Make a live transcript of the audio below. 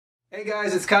Hey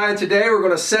guys, it's Kai. Today we're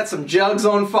going to set some jugs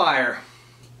on fire.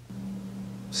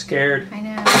 Scared. I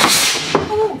know.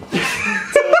 Oh,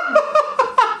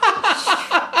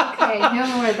 okay, no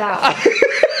more of that one.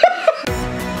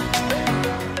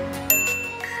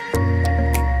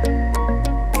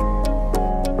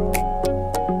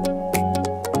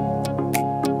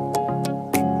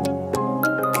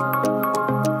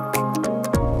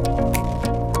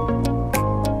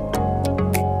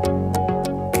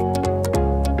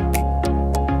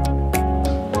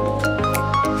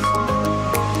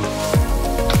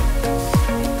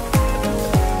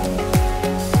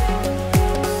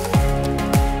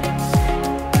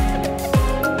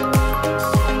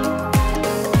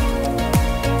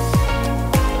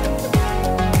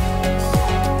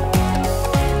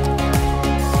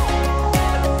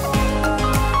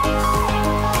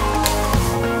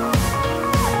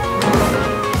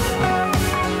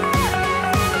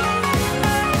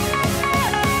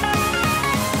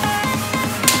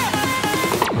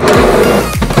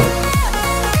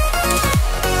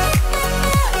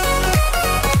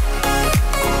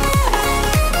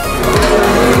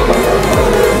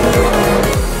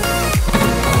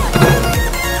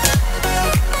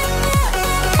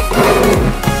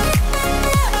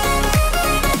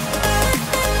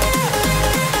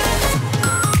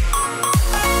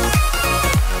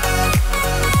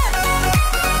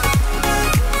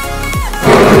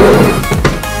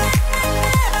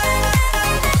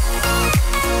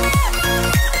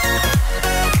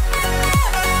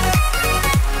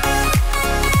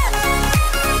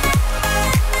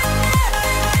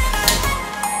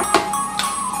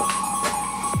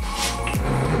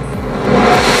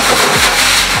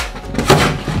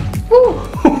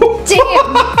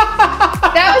 Damn!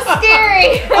 That was scary!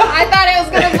 I thought it was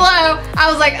gonna blow. I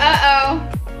was like,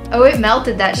 uh-oh. Oh, it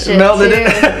melted that shit. It melted too.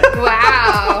 it.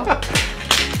 Wow.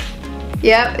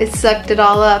 Yep, it sucked it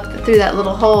all up through that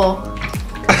little hole.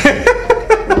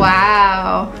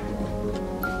 Wow.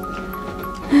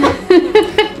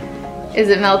 Is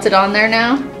it melted on there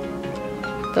now?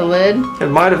 The lid? It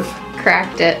might have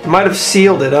cracked it. Might have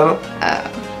sealed it.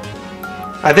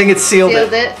 I think it sealed it.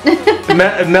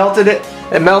 It melted it.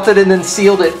 It melted and then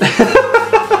sealed it. Okay.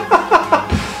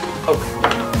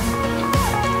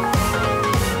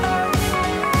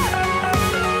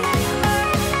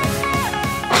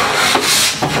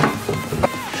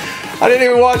 I didn't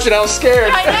even watch it. I was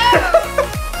scared. I know.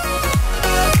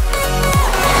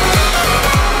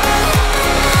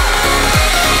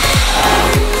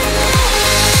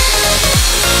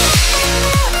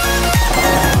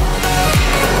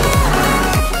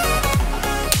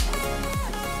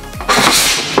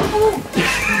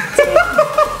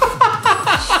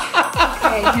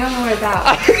 Okay, no more of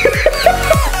that.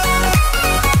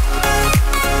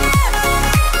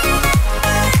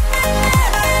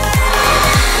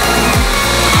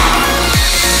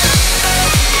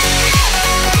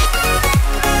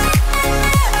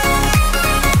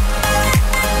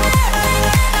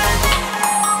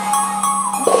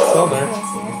 So nice.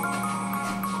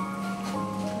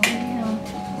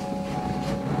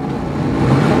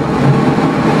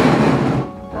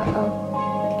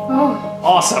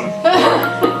 Awesome.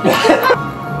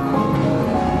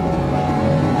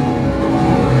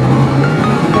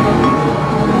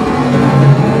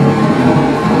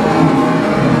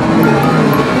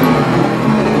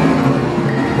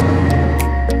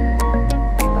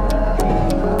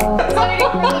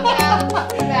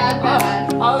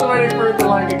 I was waiting for it to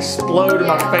like explode in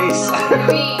my face.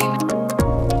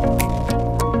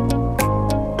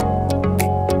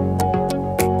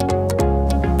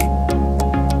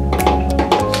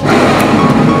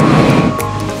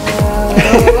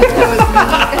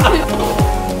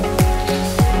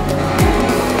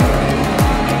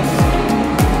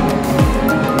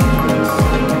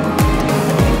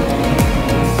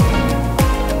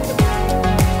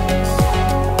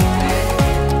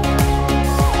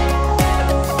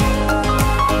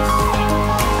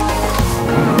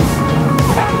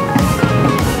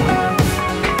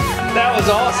 That was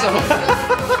awesome.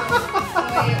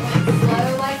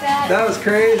 That was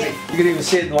crazy. You could even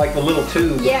see it in like the little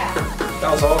tube. Yeah.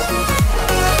 That was awesome.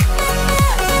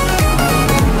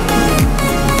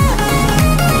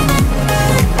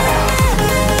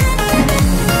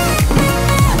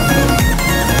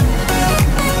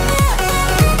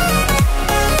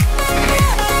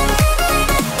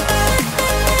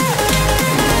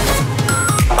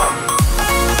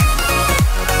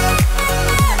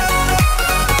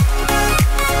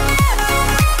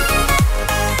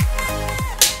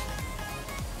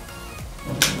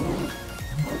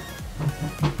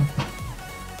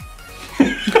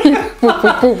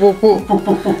 Woo, woo, woo,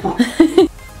 woo, woo.